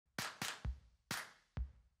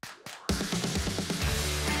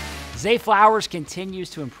Zay Flowers continues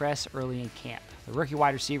to impress early in camp. The rookie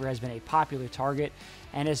wide receiver has been a popular target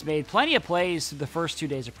and has made plenty of plays through the first 2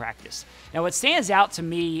 days of practice. Now, what stands out to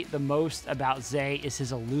me the most about Zay is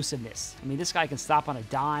his elusiveness. I mean, this guy can stop on a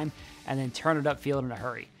dime and then turn it upfield in a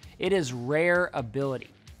hurry. It is rare ability.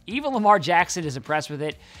 Even Lamar Jackson is impressed with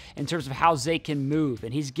it in terms of how Zay can move,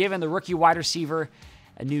 and he's given the rookie wide receiver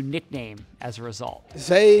a new nickname as a result.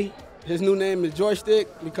 Zay, his new name is Joystick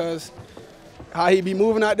because how he be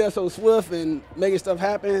moving out there so swift and making stuff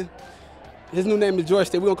happen. His new name is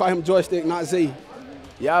Joystick. We're going to call him Joystick, not Zay.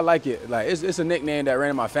 Yeah, I like it. Like it's a nickname that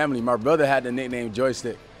ran in my family. My brother had the nickname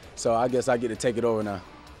Joystick, so I guess I get to take it over now.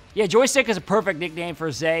 Yeah, Joystick is a perfect nickname for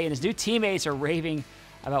Zay, and his new teammates are raving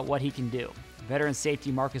about what he can do. Veteran safety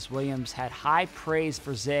Marcus Williams had high praise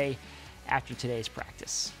for Zay after today's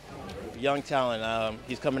practice. Young talent.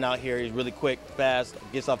 He's coming out here. He's really quick, fast,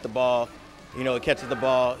 gets off the ball. You know, catches the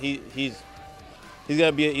ball. He's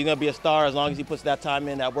gonna be a star as long as he puts that time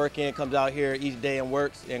in, that work in, comes out here each day and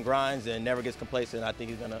works and grinds and never gets complacent. I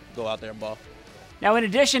think he's gonna go out there and ball. Now, in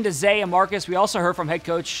addition to Zay and Marcus, we also heard from head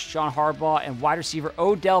coach John Harbaugh and wide receiver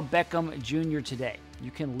Odell Beckham Jr. today.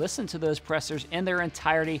 You can listen to those pressers in their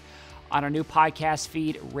entirety on our new podcast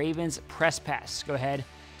feed, Ravens Press Pass. Go ahead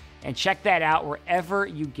and check that out wherever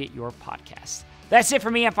you get your podcasts. That's it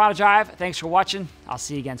for me on Final Drive. Thanks for watching. I'll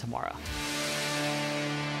see you again tomorrow.